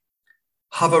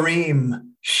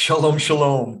Havarim, shalom,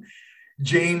 shalom.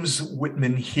 James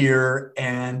Whitman here,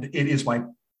 and it is my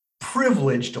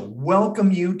privilege to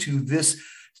welcome you to this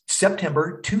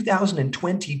September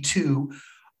 2022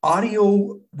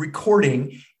 audio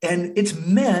recording, and it's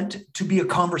meant to be a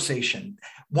conversation,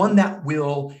 one that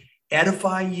will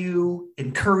edify you,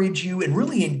 encourage you, and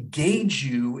really engage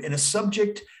you in a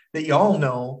subject that you all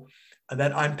know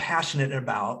that I'm passionate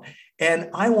about.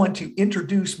 And I want to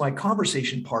introduce my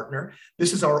conversation partner.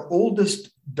 This is our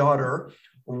oldest daughter,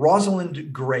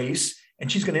 Rosalind Grace,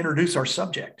 and she's going to introduce our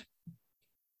subject.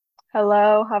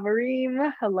 Hello,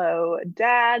 Havarim. Hello,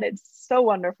 Dad. It's so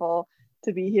wonderful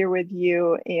to be here with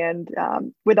you and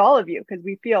with all of you, because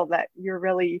we feel that you're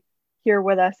really here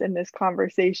with us in this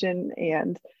conversation.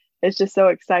 And it's just so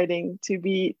exciting to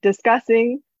be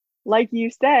discussing, like you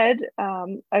said,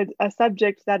 a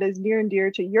subject that is near and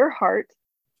dear to your heart.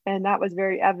 And that was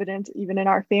very evident even in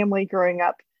our family growing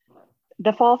up.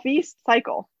 The fall feast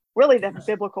cycle, really the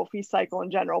biblical feast cycle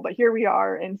in general. But here we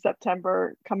are in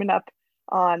September coming up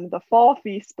on the fall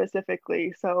feast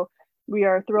specifically. So we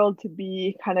are thrilled to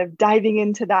be kind of diving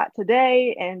into that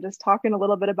today and just talking a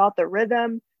little bit about the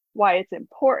rhythm, why it's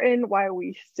important, why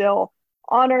we still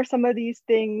honor some of these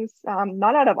things,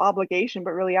 not out of obligation,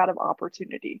 but really out of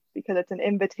opportunity, because it's an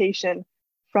invitation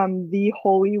from the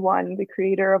Holy One, the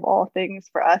creator of all things,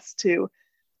 for us to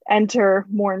enter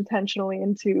more intentionally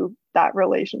into that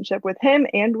relationship with him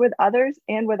and with others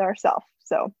and with ourselves.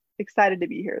 So excited to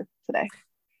be here today.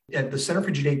 At the Center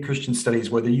for Judeo-Christian Studies,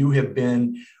 whether you have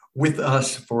been with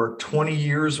us for 20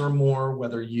 years or more,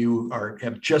 whether you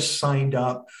have just signed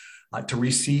up to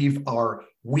receive our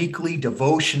weekly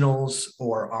devotionals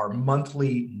or our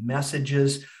monthly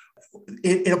messages,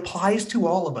 it applies to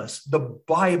all of us. The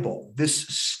Bible, this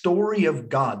story of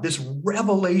God, this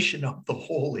revelation of the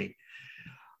Holy,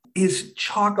 is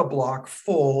chock-a-block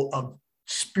full of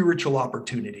spiritual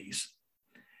opportunities.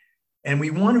 And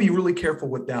we want to be really careful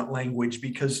with that language,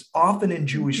 because often in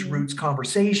Jewish roots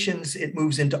conversations, it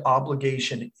moves into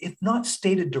obligation. If not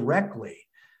stated directly,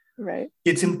 right,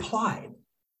 it's implied.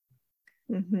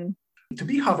 To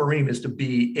be Havarim is to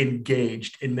be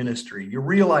engaged in ministry. You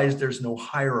realize there's no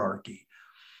hierarchy.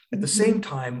 At the same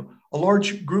time, a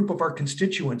large group of our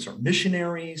constituents are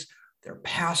missionaries, they're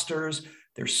pastors,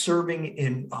 they're serving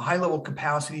in high-level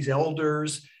capacities,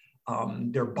 elders,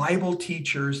 they're Bible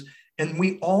teachers. And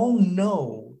we all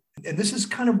know, and this is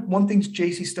kind of one thing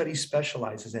JC Studies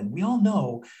specializes in, we all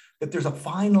know that there's a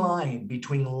fine line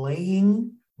between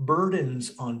laying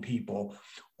burdens on people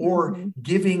or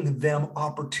giving them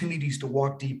opportunities to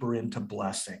walk deeper into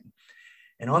blessing.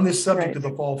 And on this subject of the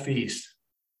fall feast,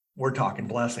 we're talking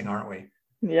blessing, aren't we?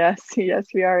 Yes,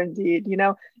 we are indeed. You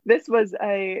know, this was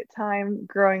a time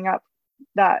growing up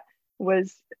that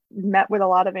was met with a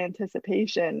lot of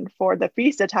anticipation for the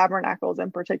Feast of Tabernacles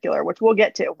in particular, which we'll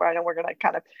get to. I know we're going to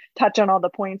kind of touch on all the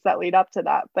points that lead up to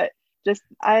that, but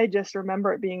I just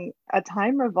remember it being a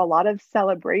time of a lot of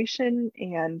celebration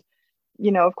and,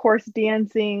 you know, of course,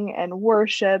 dancing and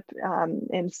worship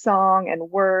and song and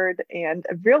word and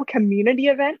a real community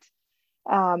event.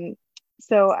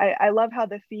 So I love how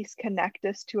the feasts connect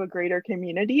us to a greater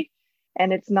community.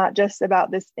 And it's not just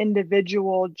about this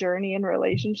individual journey and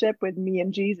relationship with me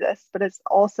and Jesus, but it's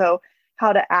also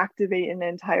how to activate an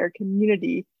entire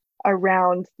community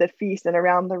around the feast and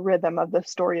around the rhythm of the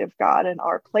story of God and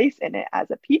our place in it as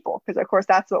a people. Because of course,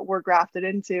 that's what we're grafted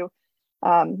into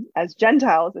as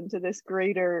Gentiles, into this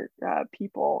greater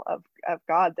people of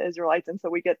God, the Israelites. And so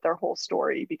we get their whole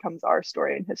story, becomes our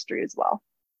story in history as well.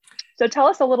 So tell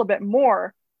us a little bit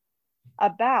more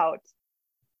about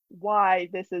why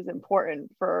this is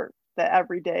important for the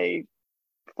everyday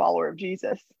follower of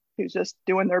Jesus who's just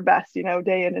doing their best, you know,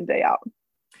 day in and day out.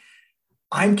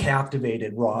 I'm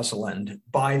captivated, Rosalind,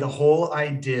 by the whole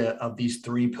idea of these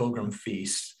three pilgrim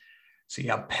feasts. So you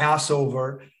have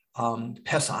Passover,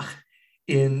 Pesach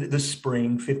in the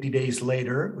spring. 50 days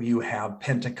later, you have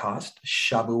Pentecost,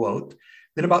 Shavuot.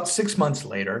 Then about 6 months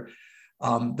later,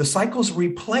 the cycle's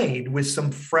replayed with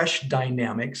some fresh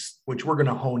dynamics, which we're going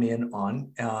to hone in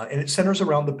on. And it centers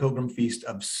around the Pilgrim Feast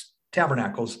of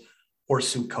Tabernacles, or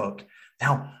Sukkot.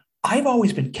 Now, I've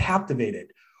always been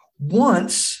captivated.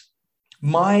 Once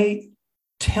my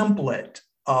template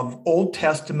of Old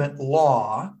Testament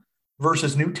law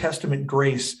versus New Testament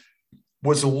grace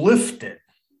was lifted,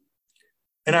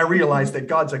 and I realized that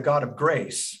God's a God of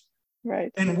grace.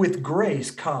 Right. And with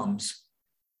grace comes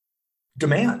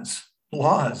demands,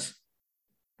 laws.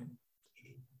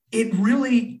 It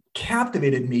really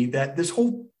captivated me that this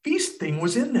whole feast thing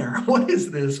was in there. What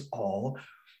is this all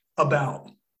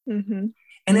about?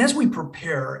 And as we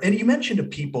prepare, and you mentioned to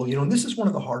people, and this is one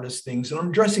of the hardest things, and I'm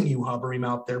addressing you, Habarim,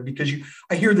 out there, because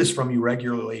I hear this from you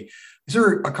regularly. Is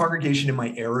there a congregation in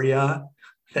my area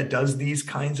that does these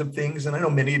kinds of things? And I know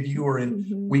many of you are in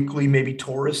weekly, maybe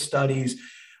Torah studies.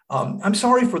 I'm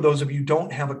sorry for those of you who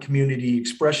don't have a community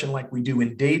expression like we do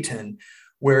in Dayton,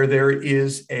 where there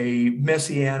is a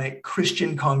Messianic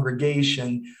Christian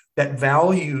congregation that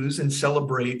values and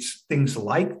celebrates things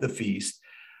like the feast.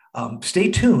 Stay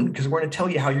tuned, because we're going to tell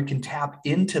you how you can tap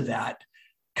into that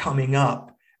coming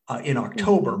up in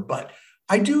October. But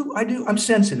I'm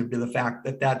sensitive to the fact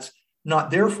that that's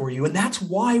not there for you. And that's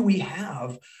why we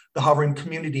have the Habarim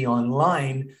community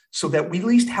online, so that we at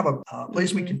least have a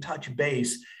place we can touch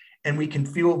base and we can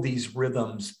feel these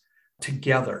rhythms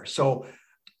together. So,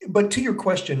 but to your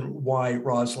question, why,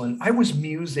 Rosalind, I was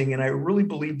musing, and I really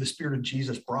believe the Spirit of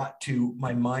Jesus brought to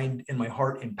my mind and my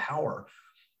heart in power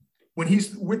when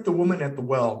he's with the woman at the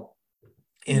well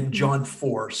in John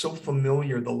 4, so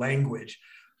familiar, the language.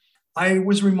 I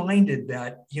was reminded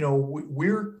that,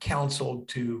 we're counseled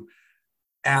to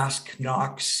ask,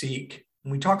 knock, seek.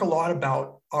 And we talk a lot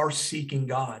about our seeking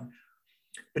God.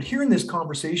 But here in this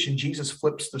conversation, Jesus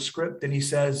flips the script and he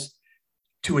says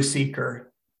to a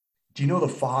seeker, do you know the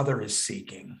Father is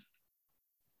seeking?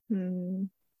 And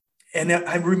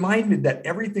I'm reminded that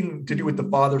everything to do with the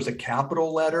Father is a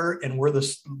capital letter, and we're the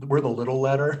little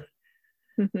letter.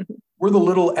 We're the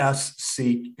little s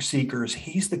seekers.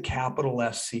 He's the capital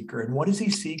S seeker. And what is he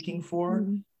seeking for?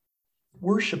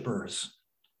 Worshipers.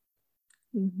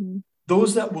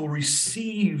 Those that will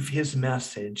receive his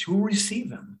message, who will receive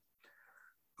him,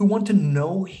 who want to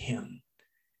know him,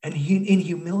 and in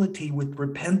humility, with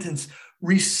repentance,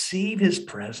 receive his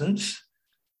presence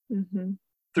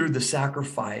through the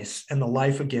sacrifice and the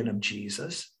life again of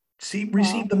Jesus.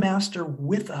 Receive the Master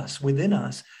with us, within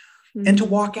us, and to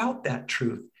walk out that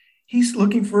truth. He's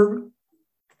looking for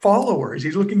followers.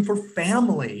 He's looking for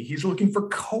family. He's looking for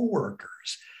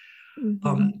coworkers.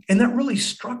 And that really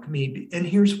struck me. And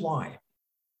here's why.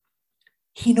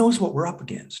 He knows what we're up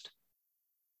against.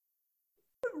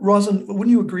 Rosalind, wouldn't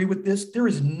you agree with this? There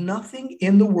is nothing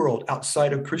in the world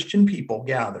outside of Christian people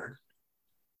gathered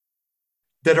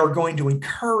that are going to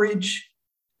encourage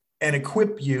and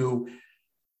equip you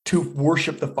to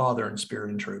worship the Father in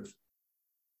spirit and truth.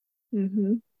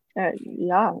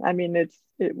 Yeah, I mean,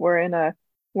 we're in a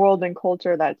world and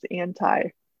culture that's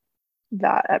anti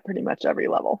that at pretty much every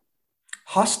level.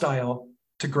 Hostile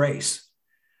to grace.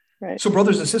 Right. So,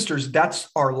 brothers and sisters, that's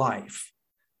our life.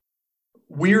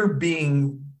 We're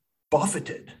being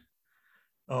buffeted.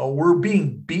 We're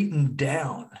being beaten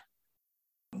down.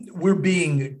 We're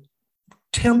being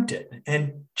tempted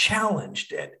and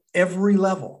challenged at every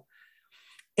level.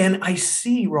 And I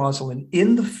see, Rosalind,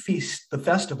 in the feast, the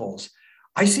festivals,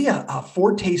 I see a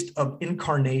foretaste of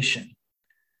incarnation.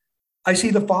 I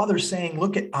see the Father saying,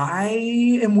 look,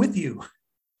 I am with you.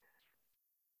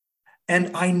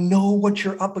 And I know what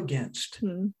you're up against.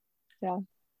 Yeah.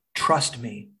 Trust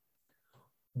me.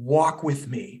 Walk with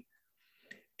me.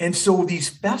 And so these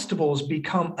festivals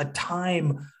become a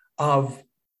time of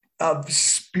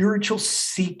spiritual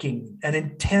seeking, an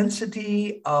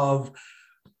intensity of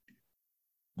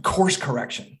course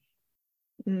correction.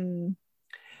 And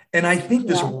I think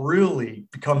this really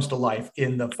comes to life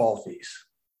in the fall feast.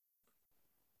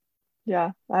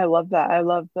 Yeah, I love that. I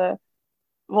love the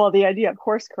idea of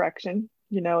course correction.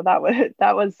 That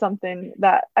was something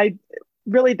that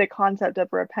the concept of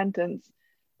repentance.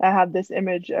 I have this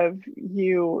image of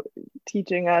you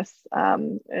teaching us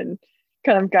and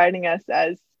kind of guiding us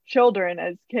as children,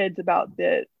 as kids, about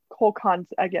the whole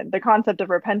the concept of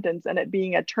repentance, and it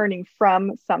being a turning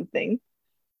from something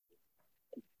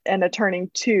and a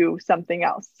turning to something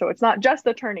else. So it's not just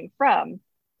a turning from.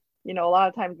 A lot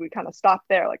of times we kind of stop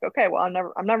there, like, okay, well,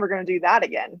 I'm never going to do that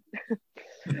again.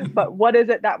 But what is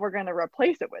it that we're going to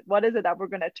replace it with? What is it that we're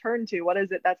going to turn to? What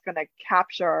is it that's going to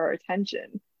capture our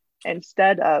attention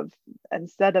instead of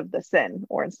the sin,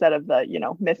 or instead of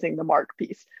the missing the mark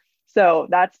piece? So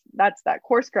that's that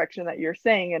course correction that you're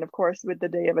saying. And of course, with the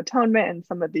Day of Atonement and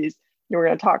some of these, we're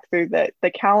going to talk through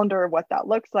the calendar of what that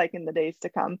looks like in the days to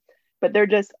come. But they're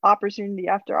just opportunity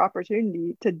after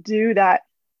opportunity to do that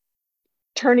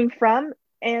turning from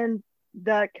and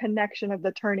the connection of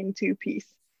the turning to piece,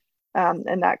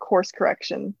 and that course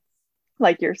correction,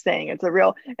 like you're saying. It's a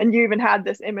real, and you even had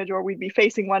this image where we'd be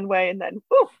facing one way, and then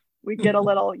we get a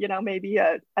little, maybe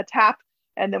a tap,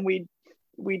 and then we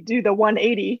do the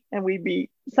 180, and we'd be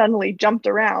suddenly jumped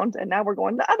around, and now we're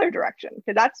going the other direction,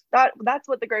 because that's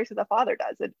what the grace of the Father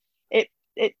does.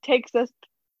 It takes us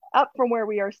up from where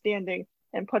we are standing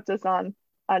and puts us on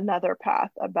another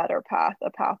path, a better path, a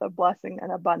path of blessing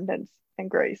and abundance and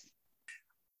grace.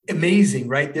 Amazing,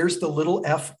 right? There's the little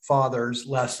F fathers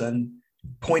lesson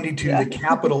pointing to the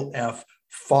capital F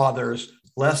fathers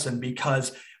lesson,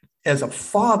 because as a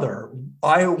father,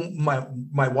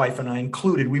 my wife and I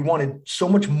included, we wanted so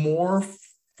much more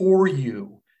for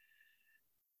you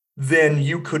than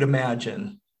you could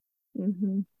imagine.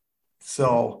 Mm-hmm.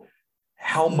 So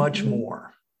how much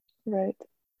more? Right.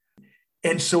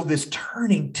 And so this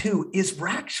turning too is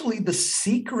actually the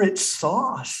secret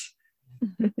sauce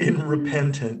in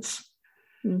repentance.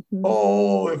 Mm-hmm.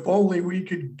 Oh, if only we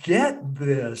could get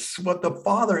this, what the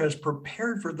Father has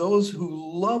prepared for those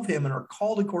who love him and are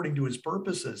called according to his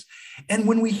purposes. And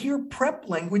when we hear prep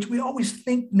language, we always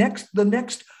think the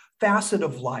next facet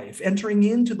of life, entering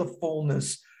into the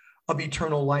fullness of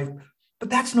eternal life. But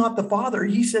that's not the Father.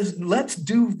 He says, let's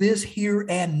do this here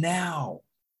and now.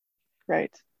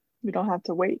 Right. We don't have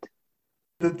to wait.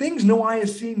 The things no eye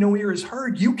has seen, no ear has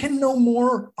heard, you can know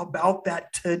more about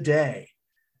that today.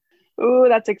 Ooh,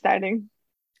 that's exciting.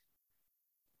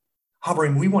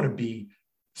 Hovering, we want to be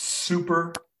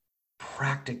super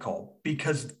practical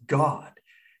because God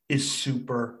is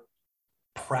super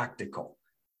practical.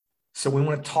 So we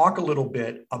want to talk a little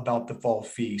bit about the fall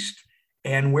feast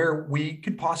and where we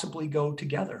could possibly go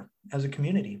together as a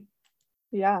community.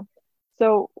 Yeah.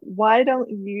 So why don't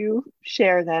you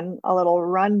share then a little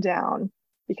rundown?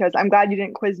 Because I'm glad you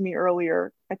didn't quiz me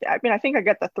earlier. I think I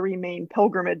got the three main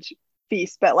pilgrimage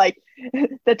feasts, but like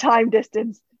the time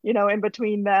distance, in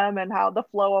between them and how the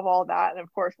flow of all that. And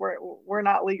of course, we're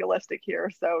not legalistic here,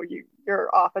 so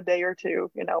you're off a day or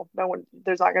two. There's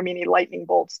not going to be any lightning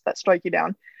bolts that strike you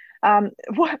down.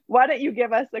 Why don't you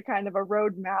give us a kind of a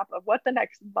roadmap of what the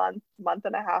next month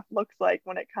and a half looks like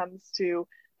when it comes to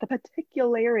the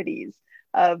particularities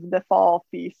of the fall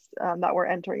feast that we're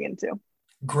entering into?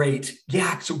 Great.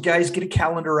 Yeah. So guys, get a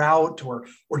calendar out or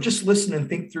just listen and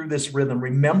think through this rhythm.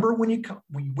 Remember when you come,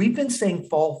 we've been saying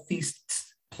fall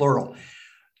feasts, plural.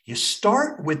 You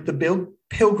start with the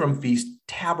Pilgrim Feast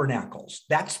tabernacles.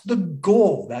 That's the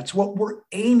goal. That's what we're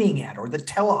aiming at, or the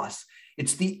telos.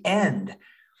 It's the end.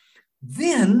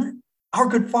 Then our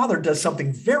good Father does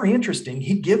something very interesting.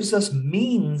 He gives us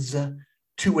means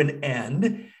to an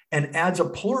end and adds a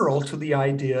plural to the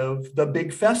idea of the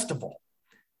big festival.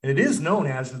 It is known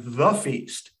as the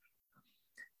feast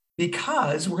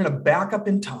because we're going to back up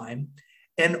in time,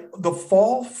 and the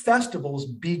fall festivals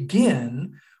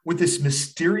begin with this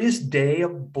mysterious day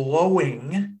of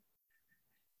blowing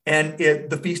and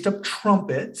the Feast of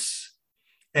Trumpets.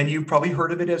 And you've probably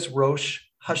heard of it as Rosh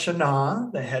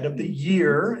Hashanah, the head of the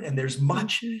year. And there's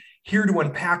much here to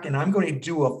unpack. And I'm going to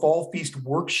do a fall feast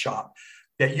workshop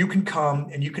that you can come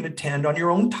and you can attend on your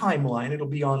own timeline. It'll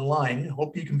be online. I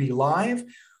hope you can be live,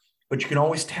 but you can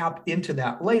always tap into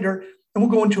that later. And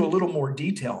we'll go into a little more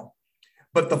detail.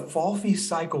 But the fall feast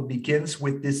cycle begins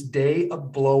with this day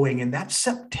of blowing, and that's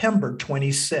September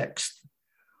 26th.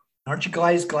 Aren't you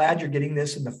guys glad you're getting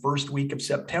this in the first week of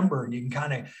September? And you can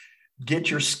kind of get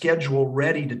your schedule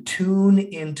ready to tune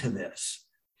into this.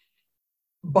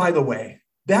 By the way,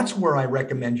 that's where I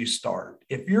recommend you start.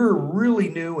 If you're really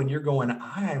new and you're going,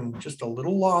 I'm just a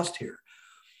little lost here,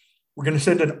 we're going to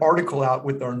send an article out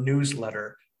with our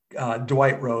newsletter.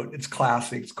 Dwight wrote, it's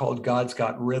classic. It's called God's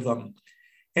Got Rhythm.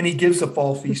 And he gives a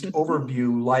fall feast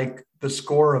overview like the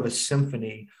score of a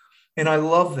symphony. And I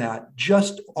love that.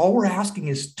 Just all we're asking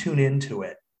is tune into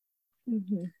it.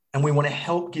 Mm-hmm. And we want to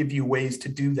help give you ways to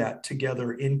do that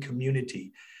together in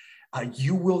community.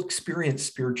 You will experience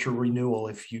spiritual renewal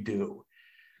if you do.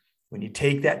 When you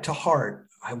take that to heart,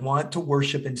 I want to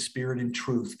worship in spirit and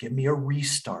truth. Give me a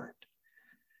restart.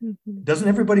 Mm-hmm. Doesn't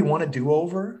everybody want a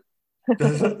do-over?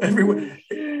 Doesn't everyone?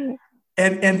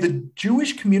 And the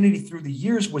Jewish community through the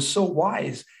years was so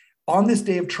wise. On this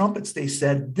day of trumpets, they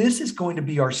said, this is going to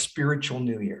be our spiritual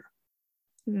new year.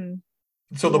 Mm.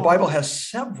 So the Bible has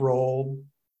several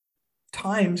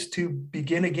times to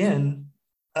begin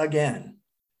again.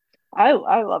 I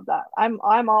love that.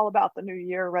 I'm all about the new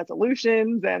year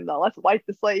resolutions and let's wipe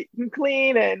the slate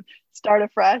clean and start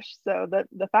afresh. So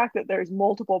the fact that there's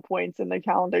multiple points in the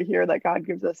calendar here that God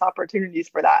gives us opportunities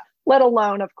for that, let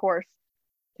alone, of course,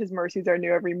 his mercies are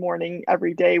new every morning,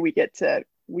 every day. We get to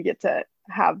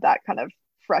have that kind of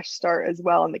fresh start as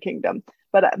well in the kingdom.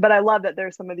 But I love that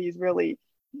there's some of these really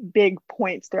big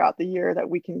points throughout the year that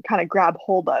we can kind of grab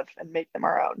hold of and make them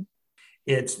our own.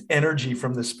 It's energy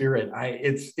from the Spirit.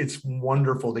 It's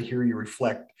wonderful to hear you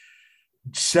reflect.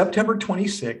 September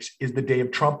 26th is the Day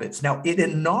of Trumpets. Now, it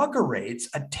inaugurates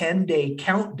a 10-day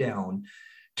countdown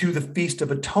to the Feast of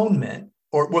Atonement,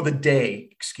 the day,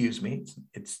 excuse me.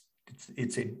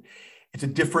 It's a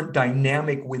different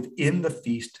dynamic within the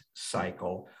feast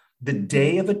cycle. The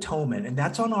Day of Atonement, and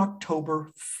that's on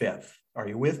October 5th. Are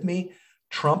you with me?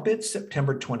 Trumpets,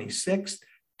 September 26th,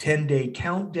 10-day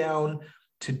countdown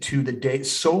to the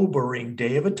sobering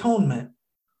Day of Atonement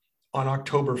on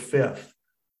October 5th.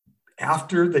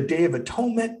 After the Day of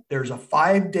Atonement, there's a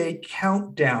 5-day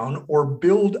countdown or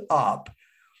build up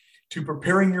to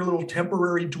preparing your little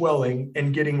temporary dwelling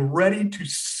and getting ready to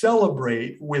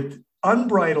celebrate with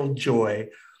unbridled joy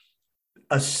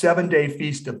a 7-day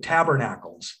Feast of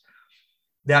Tabernacles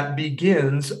that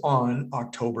begins on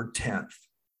October 10th.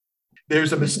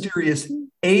 There's a mysterious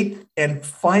 8th and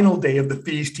final day of the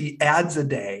feast. He adds a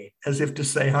day as if to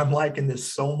say, I'm liking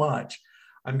this so much,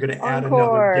 I'm going to add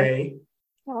another day.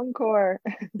 Encore.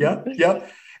 Yep.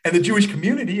 And the Jewish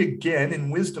community, again,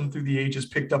 in wisdom through the ages,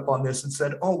 picked up on this and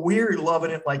said, oh, we're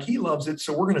loving it like he loves it,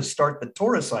 so we're going to start the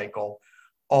Torah cycle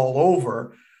all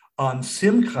over on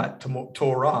Simchat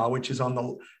Torah, which is on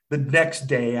the next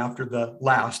day after the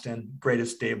last and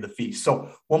greatest day of the feast.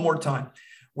 So one more time,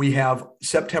 we have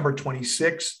September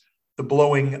 26th, the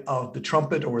blowing of the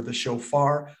trumpet or the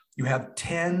shofar. You have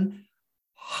 10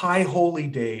 high holy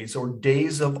days or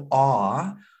days of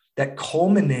awe that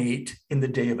culminate in the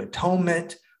Day of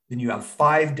Atonement. Then you have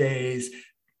 5 days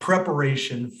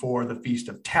preparation for the Feast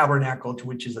of Tabernacle,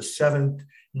 which is a 7th,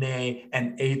 nay,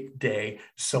 and 8th day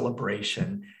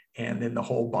celebration. And then the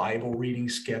whole Bible reading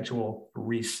schedule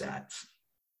resets.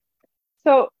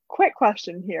 So, quick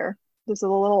question here. This is a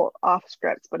little off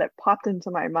script, but it popped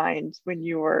into my mind when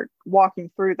you were walking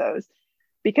through those,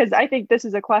 because I think this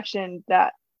is a question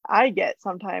that I get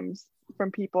sometimes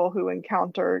from people who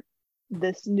encounter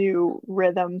this new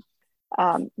rhythm.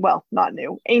 Well, not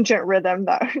new, ancient rhythm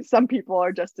that some people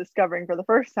are just discovering for the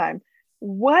first time.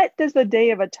 What does the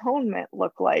Day of Atonement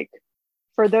look like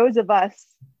for those of us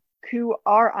who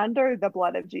are under the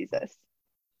blood of Jesus?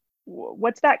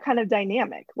 What's that kind of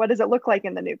dynamic? What does it look like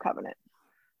in the new covenant?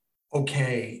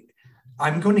 Okay,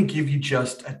 I'm going to give you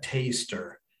just a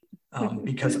taster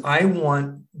because I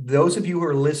want those of you who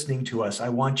are listening to us, I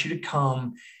want you to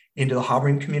come into the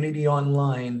Hovering Community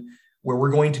Online, where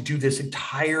we're going to do this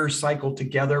entire cycle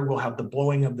together. We'll have the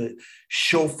blowing of the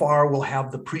shofar. We'll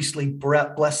have the priestly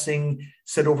blessing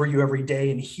said over you every day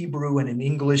in Hebrew and in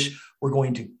English. We're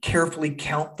going to carefully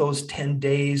count those 10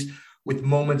 days with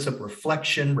moments of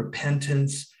reflection,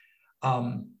 repentance,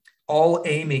 all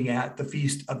aiming at the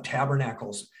Feast of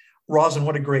Tabernacles. Rosin,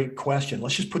 what a great question.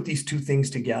 Let's just put these two things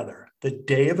together. The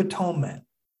Day of Atonement,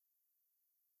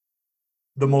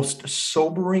 the most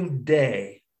sobering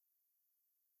day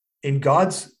in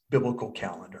God's biblical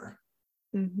calendar,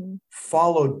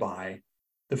 followed by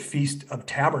the Feast of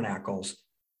Tabernacles,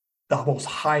 the most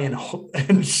high and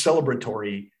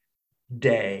celebratory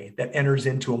day that enters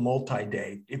into a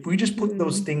multi-day. If we just put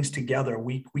those things together,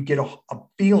 we get a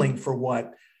feeling for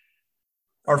what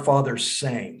our Father's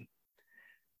saying.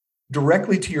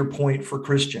 Directly to your point for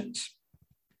Christians,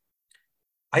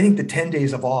 I think the 10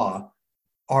 days of awe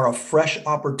are a fresh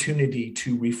opportunity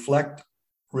to reflect,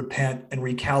 repent, and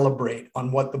recalibrate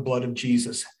on what the blood of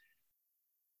Jesus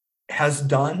has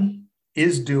done,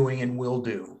 is doing, and will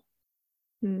do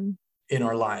in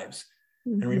our lives.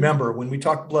 And remember, when we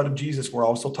talk blood of Jesus, we're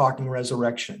also talking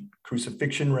resurrection,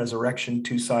 crucifixion, resurrection,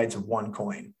 two sides of one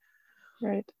coin.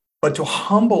 Right. But to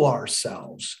humble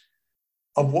ourselves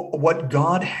of what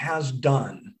God has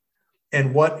done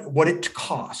and what it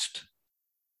cost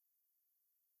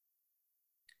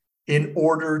in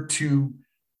order to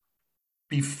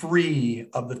be free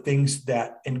of the things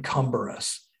that encumber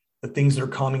us, the things that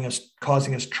are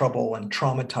causing us trouble and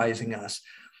traumatizing us,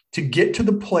 to get to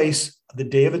the place of the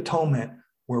Day of Atonement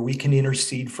where we can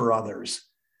intercede for others.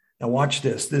 Now watch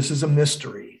this. This is a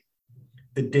mystery.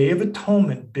 The Day of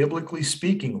Atonement, biblically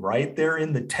speaking, right there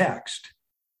in the text,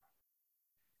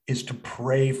 is to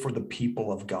pray for the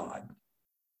people of God.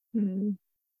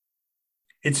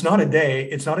 It's not a day.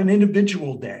 It's not an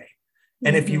individual day.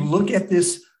 And if you look at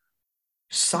this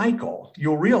cycle,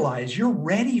 you'll realize you're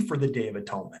ready for the Day of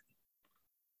Atonement.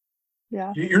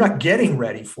 Yeah. You're not getting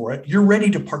ready for it. You're ready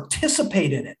to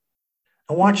participate in it.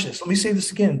 Now watch this. Let me say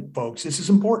this again, folks. This is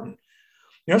important.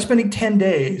 You're not spending 10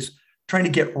 days trying to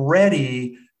get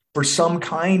ready for some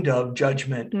kind of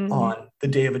judgment on the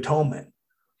Day of Atonement.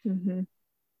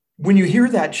 When you hear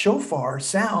that shofar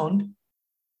sound,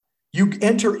 you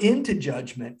enter into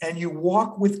judgment and you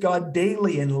walk with God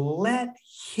daily and let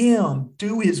him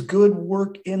do his good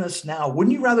work in us now.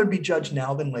 Wouldn't you rather be judged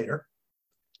now than later?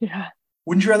 Yeah.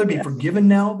 Wouldn't you rather be forgiven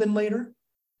now than later?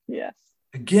 Yes.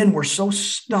 Again, we're so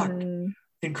stuck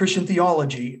in Christian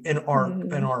theology in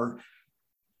our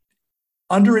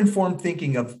underinformed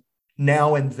thinking of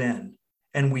now and then.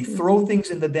 And we throw things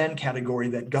in the then category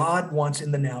that God wants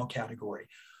in the now category.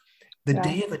 The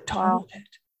Day of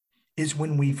Atonement is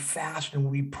when we fast and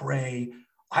we pray,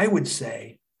 I would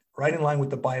say, right in line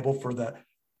with the Bible, for the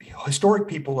historic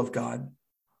people of God,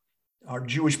 our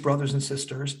Jewish brothers and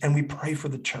sisters, and we pray for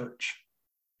the church.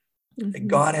 That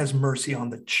God has mercy on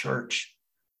the church,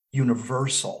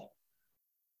 universal.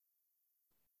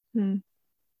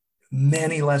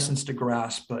 Many lessons to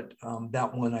grasp, but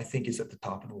that one I think is at the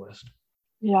top of the list.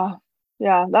 Yeah,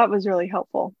 that was really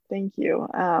helpful. Thank you.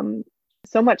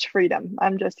 So much freedom.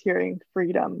 I'm just hearing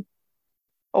freedom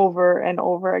over and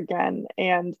over again.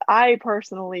 And I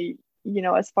personally,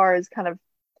 as far as kind of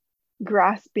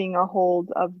grasping a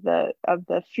hold of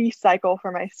the feast cycle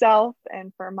for myself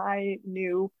and for my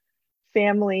new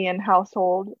family and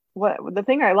household, the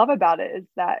thing I love about it is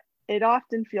that it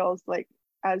often feels like,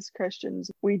 as Christians,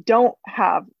 we don't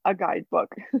have a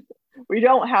guidebook. We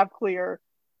don't have clear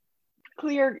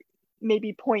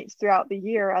maybe points throughout the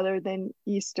year other than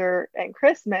Easter and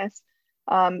Christmas,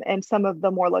 and some of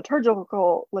the more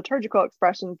liturgical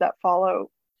expressions that follow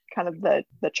kind of the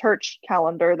church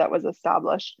calendar that was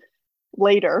established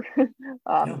later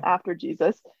after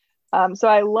Jesus. So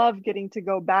I love getting to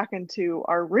go back into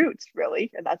our roots, really.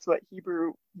 And that's what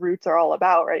Hebrew roots are all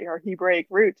about, right? Our Hebraic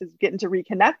roots is getting to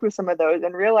reconnect with some of those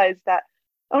and realize that,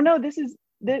 oh no,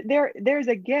 there's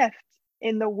a gift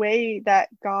in the way that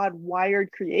God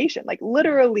wired creation, like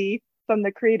literally from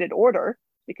the created order,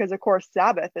 because of course,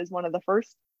 Sabbath is one of the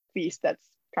first feasts that's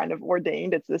kind of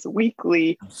ordained. It's this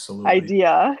weekly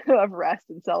idea of rest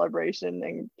and celebration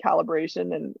and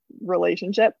calibration and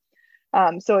relationship.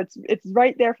 So it's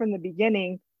right there from the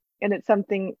beginning, and it's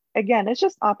something, again, it's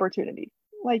just opportunity.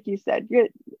 Like you said,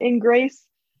 in grace,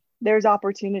 there's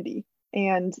opportunity.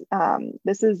 And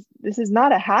this is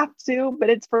not a have to, but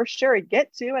it's for sure a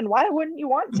get to. And why wouldn't you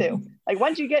want to? Like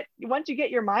once you get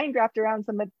your mind wrapped around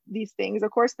some of these things,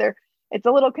 of course, it's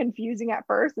a little confusing at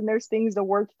first, and there's things to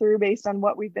work through based on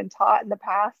what we've been taught in the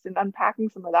past and unpacking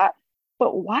some of that.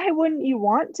 But why wouldn't you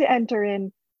want to enter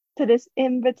into this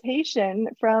invitation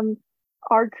from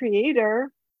our Creator,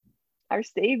 our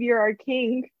Savior, our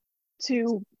King,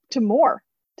 to more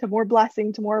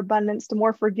blessing, to more abundance, to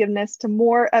more forgiveness, to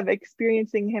more of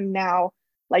experiencing Him now,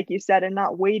 like you said, and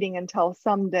not waiting until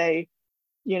someday,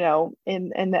 in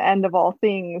the end of all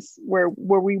things, where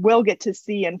we will get to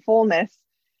see in fullness,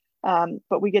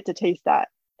 but we get to taste that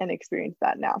and experience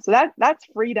that now. So that's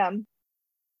freedom,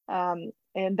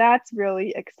 and that's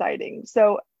really exciting.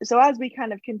 So as we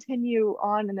kind of continue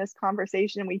on in this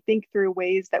conversation, we think through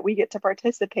ways that we get to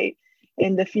participate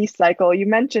in the feast cycle. You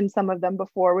mentioned some of them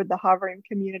before with the Hovering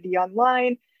community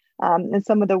online, and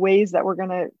some of the ways that we're going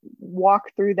to walk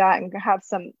through that and have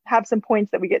some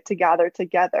points that we get to gather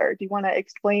together. Do you want to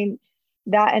explain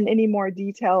that in any more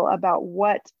detail about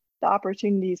what the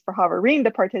opportunities for Hovering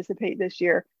to participate this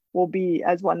year will be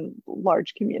as one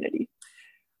large community?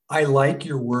 I like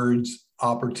your words,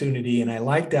 opportunity, and I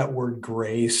like that word,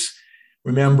 grace.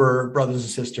 Remember, brothers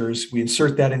and sisters, we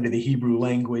insert that into the Hebrew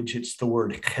language. It's the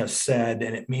word chesed,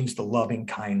 and it means the loving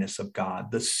kindness of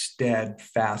God, the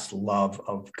steadfast love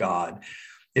of God.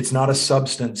 It's not a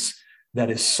substance that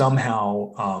is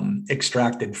somehow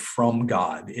extracted from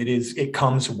God. It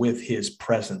comes with His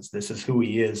presence. This is who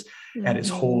He is at His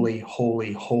holy,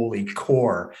 holy, holy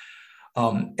core.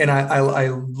 And I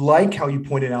like how you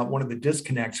pointed out one of the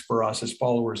disconnects for us as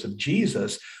followers of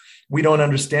Jesus. We don't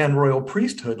understand royal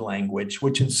priesthood language,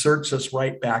 which inserts us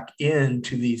right back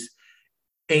into these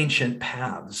ancient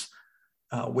paths,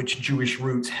 which Jewish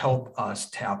roots help us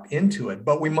tap into it.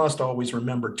 But we must always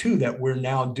remember, too, that we're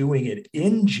now doing it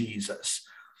in Jesus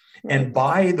and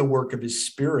by the work of His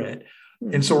Spirit.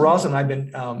 And so, Rosalind, I've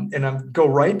been, and I go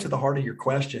right to the heart of your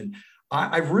question.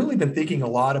 I've really been thinking a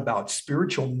lot about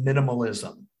spiritual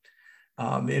minimalism.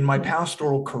 In my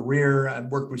pastoral career, I've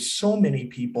worked with so many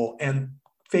people, and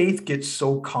faith gets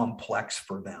so complex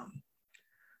for them.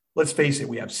 Let's face it,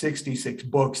 we have 66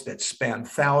 books that span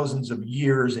thousands of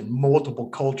years in multiple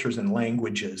cultures and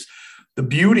languages. The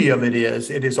beauty of it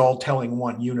is all telling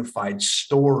one unified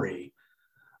story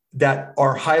that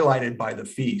are highlighted by the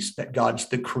feast, that God's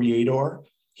the creator.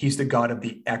 He's the God of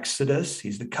the Exodus.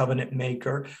 He's the covenant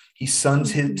maker. He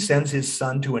sends his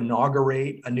son to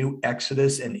inaugurate a new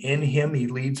Exodus, and in Him, He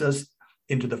leads us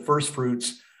into the first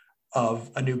fruits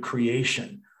of a new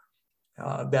creation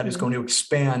that is going to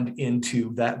expand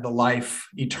into the life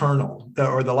eternal,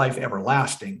 or the life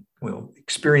everlasting. We'll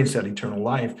experience that eternal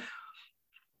life.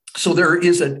 So there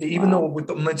is even though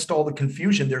amidst all the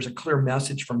confusion, there's a clear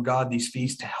message from God, these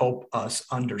feasts, to help us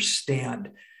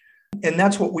understand And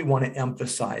that's what we want to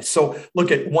emphasize. So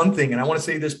look at one thing, and I want to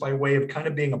say this by way of kind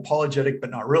of being apologetic, but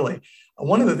not really.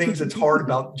 One of the things that's hard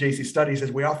about JC Studies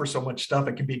is we offer so much stuff,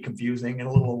 it can be confusing and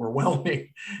a little overwhelming.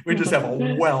 We just have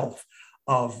a wealth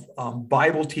of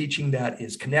Bible teaching that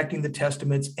is connecting the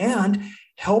testaments and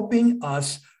helping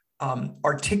us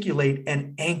articulate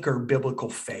and anchor biblical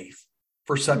faith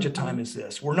for such a time as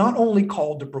this. We're not only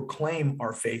called to proclaim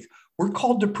our faith, we're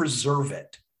called to preserve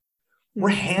it. We're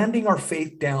handing our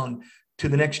faith down to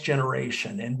the next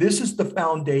generation. And this is the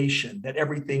foundation that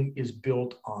everything is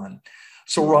built on.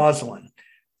 So Rosalind,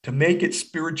 to make it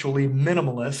spiritually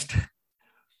minimalist,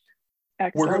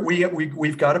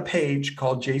 we've got a page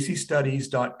called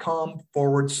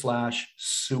jcstudies.com/Sukkot,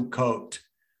 Sukkot,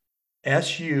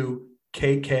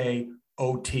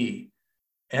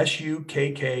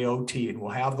 Sukkot. And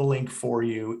we'll have the link for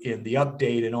you in the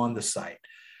update and on the site.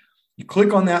 You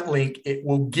click on that link, it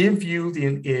will give you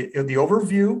the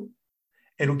overview.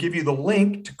 It'll give you the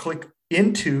link to click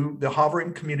into the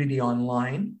Havrim Community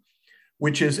Online,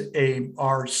 which is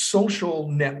our social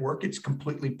network. It's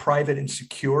completely private and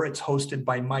secure. It's hosted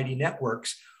by Mighty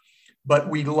Networks. But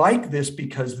we like this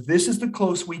because this is the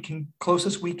closest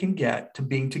we can get to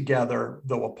being together,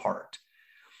 though apart.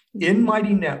 In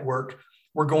Mighty Network,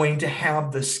 we're going to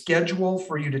have the schedule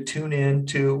for you to tune in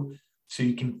to, so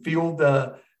you can feel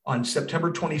on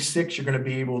September 26th, you're going to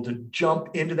be able to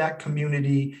jump into that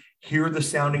community, hear the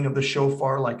sounding of the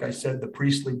shofar. Like I said, the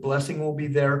priestly blessing will be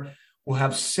there. We'll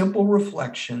have simple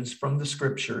reflections from the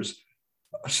scriptures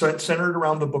centered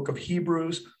around the book of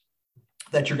Hebrews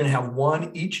that you're going to have one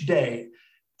each day.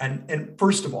 And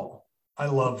first of all, I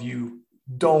love you.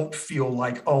 Don't feel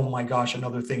like, oh my gosh,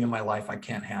 another thing in my life, I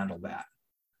can't handle that.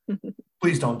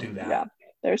 Please don't do that. Yeah,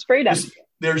 there's freedom.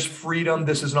 There's freedom.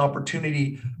 This is an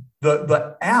opportunity.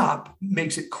 The app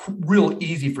makes it real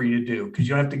easy for you to do because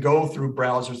you don't have to go through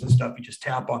browsers and stuff. You just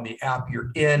tap on the app,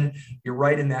 you're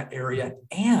right in that area,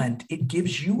 and it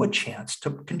gives you a chance to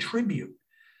contribute.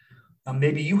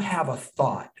 Maybe you have a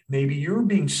thought, maybe you're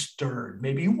being stirred,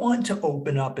 maybe you want to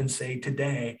open up and say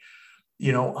today,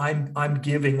 I'm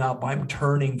giving up, I'm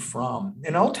turning from.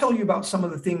 And I'll tell you about some of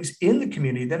the things in the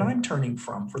community that I'm turning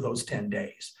from for those 10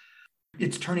 days.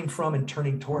 It's turning from and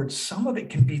turning towards. Some of it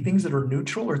can be things that are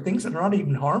neutral or things that are not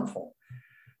even harmful,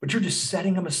 but you're just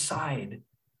setting them aside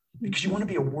because you want to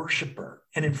be a worshiper.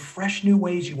 And in fresh new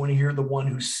ways, you want to hear the one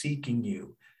who's seeking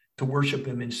you to worship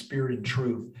him in spirit and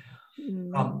truth.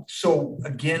 So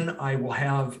again, I will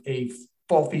have a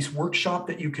Fall Feast workshop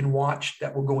that you can watch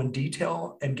that will go in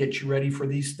detail and get you ready for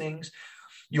these things.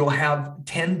 You'll have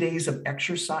 10 days of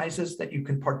exercises that you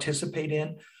can participate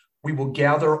in. We will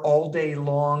gather all day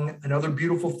long. Another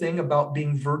beautiful thing about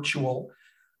being virtual,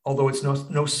 although it's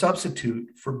no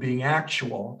substitute for being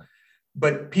actual,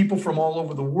 but people from all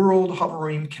over the world,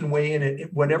 Havrim, can weigh in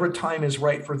at whatever time is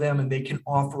right for them, and they can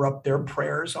offer up their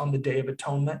prayers on the Day of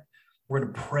Atonement. We're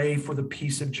going to pray for the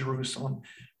peace of Jerusalem.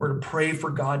 We're going to pray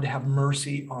for God to have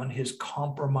mercy on his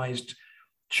compromised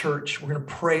church. We're going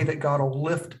to pray that God will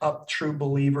lift up true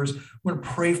believers. We're going to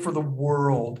pray for the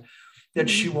world, that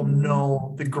she will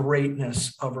know the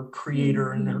greatness of her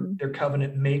creator and their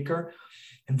covenant maker.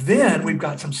 And then we've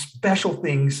got some special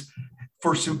things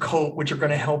for Sukkot, which are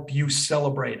going to help you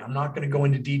celebrate. I'm not going to go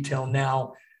into detail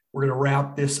now. We're going to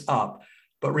wrap this up.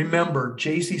 But remember,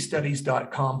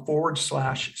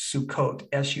 jcstudies.com/Sukkot,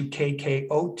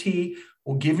 Sukkot.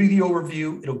 We'll give you the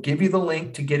overview. It'll give you the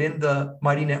link to get in the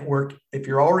Mighty Network. If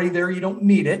you're already there, you don't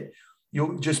need it.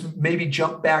 You'll just maybe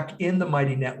jump back in the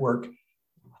Mighty Network,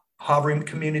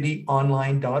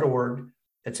 HavrimCommunityOnline.org.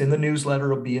 That's in the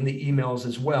newsletter. It'll be in the emails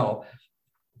as well.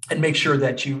 And make sure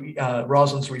that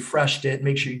Rosalind's refreshed it.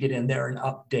 Make sure you get in there and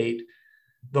update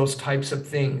those types of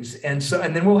things. And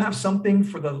then we'll have something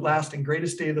for the last and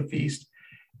greatest day of the feast.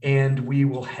 And we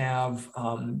will have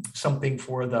something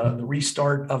for the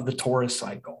restart of the Torah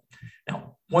cycle.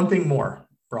 Now, one thing more,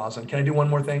 Rosalind. Can I do one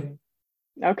more thing?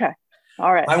 Okay.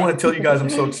 All right. I want to tell you guys I'm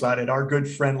so excited. Our good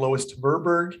friend Lois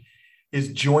Tverberg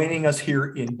is joining us here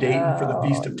in Dayton for the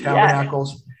Feast of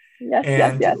Tabernacles.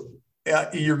 Yes.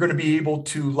 You're going to be able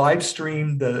to live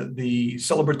stream the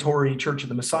celebratory Church of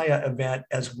the Messiah event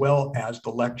as well as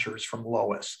the lectures from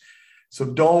Lois. So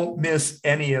don't miss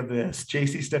any of this.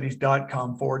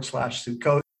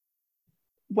 jcstudies.com/Sukkot.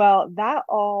 Well, that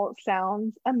all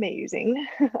sounds amazing.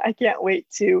 I can't wait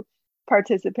to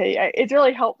participate. It's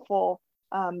really helpful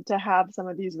to have some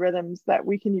of these rhythms that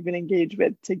we can even engage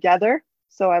with together.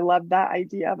 So I love that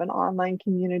idea of an online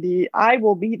community. I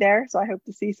will be there, so I hope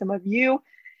to see some of you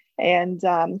and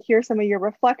hear some of your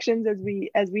reflections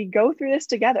as we go through this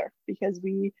together, because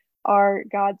we are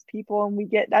God's people, and we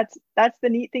get that's the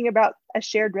neat thing about a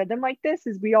shared rhythm like this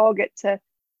is we all get to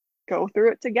go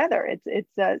through it together.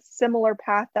 It's a similar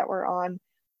path that we're on,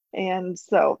 and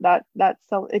so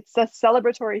it's a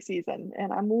celebratory season,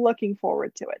 and I'm looking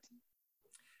forward to it.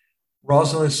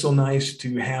 Rosalind, it's so nice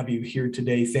to have you here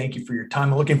today. Thank you for your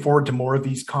time. I'm looking forward to more of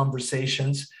these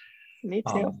conversations. Me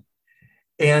too.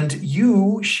 And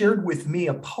you shared with me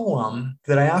a poem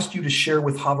that I asked you to share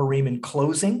with Havarim in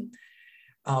closing,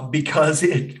 because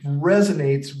it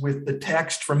resonates with the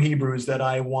text from Hebrews that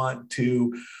I want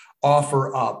to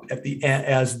offer up at the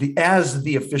as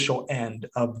the official end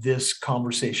of this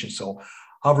conversation. So,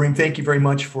 Havarim, thank you very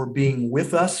much for being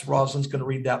with us. Rosalind's going to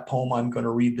read that poem. I'm going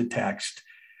to read the text.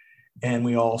 And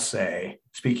we all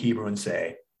speak Hebrew and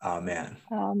say, Amen.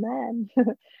 Amen.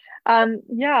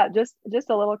 Yeah, just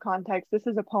a little context. This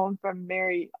is a poem from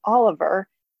Mary Oliver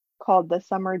called "The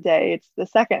Summer Day." It's the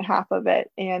second half of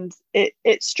it, and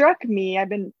it struck me. I've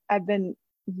been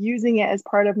using it as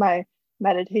part of my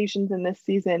meditations in this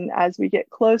season as we get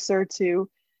closer to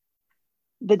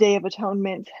the Day of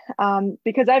Atonement,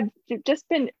 because I've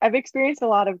experienced a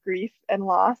lot of grief and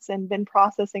loss and been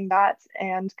processing that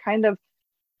and kind of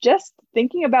just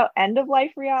thinking about end of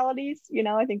life realities.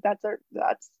 I think that's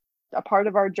a part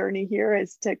of our journey here,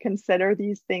 is to consider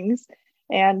these things.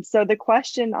 And so the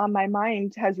question on my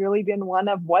mind has really been one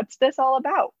of, what's this all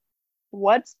about?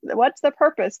 What's the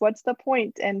purpose? What's the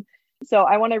point? And so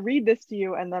I want to read this to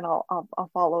you, and then I'll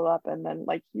follow up. And then,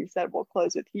 like you said, we'll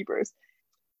close with Hebrews.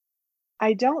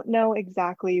 I don't know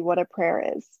exactly what a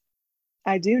prayer is.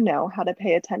 I do know how to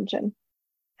pay attention,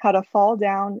 how to fall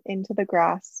down into the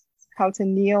grass, how to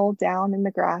kneel down in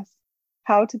the grass,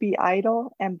 how to be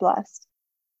idle and blessed,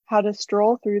 how to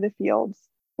stroll through the fields,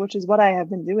 which is what I have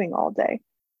been doing all day.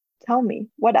 Tell me,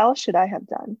 what else should I have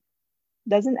done?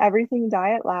 Doesn't everything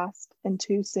die at last and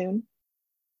too soon?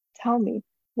 Tell me,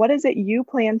 what is it you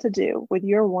plan to do with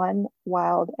your one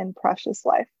wild and precious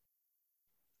life?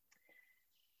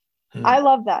 I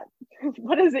love that.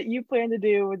 What is it you plan to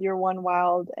do with your one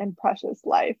wild and precious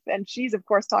life? And she's, of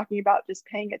course, talking about just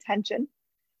paying attention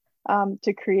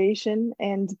to creation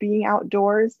and being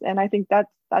outdoors. And I think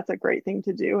that's a great thing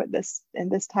to do in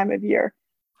this time of year.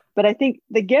 But I think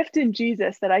the gift in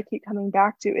Jesus that I keep coming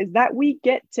back to is that we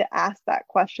get to ask that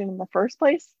question in the first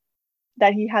place,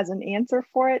 that he has an answer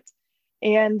for it.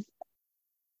 And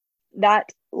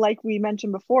that, like we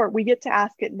mentioned before, we get to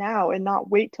ask it now and not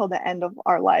wait till the end of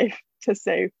our life to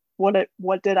say, what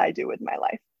did I do with my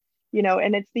life?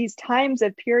 And it's these times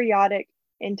of periodic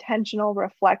intentional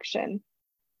reflection,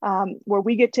 where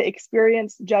we get to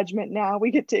experience judgment now,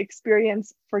 we get to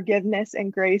experience forgiveness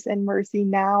and grace and mercy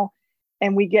now,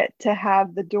 and we get to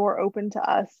have the door open to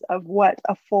us of what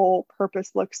a full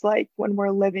purpose looks like when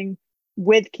we're living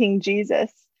with King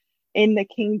Jesus in the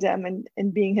kingdom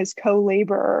and being his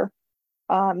co-laborer,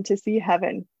 to see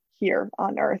heaven here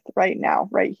on earth right now,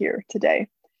 right here today.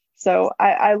 So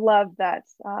I love that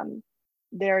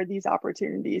there are these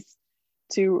opportunities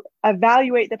to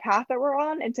evaluate the path that we're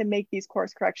on and to make these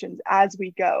course corrections as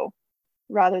we go,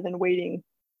 rather than waiting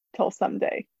till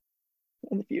someday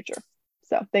in the future.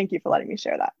 So thank you for letting me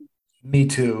share that. Me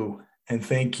too. And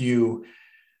thank you.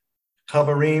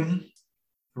 Havarim,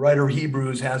 the writer of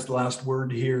Hebrews, has the last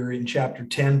word here in chapter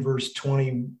 10, verse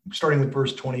 20, starting with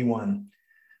verse 21.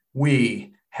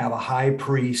 We have a high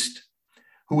priest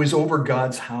who is over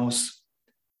God's house.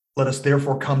 Let us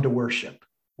therefore come to worship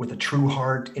with a true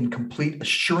heart in complete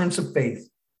assurance of faith,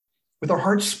 with our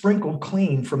hearts sprinkled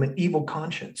clean from an evil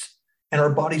conscience and our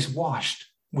bodies washed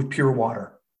with pure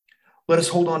water. Let us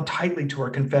hold on tightly to our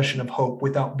confession of hope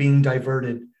without being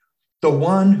diverted. The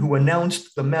one who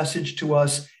announced the message to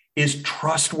us is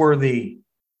trustworthy.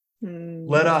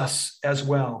 Let us as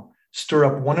well stir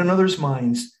up one another's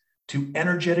minds to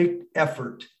energetic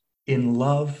effort in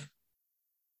love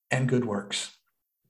and good works.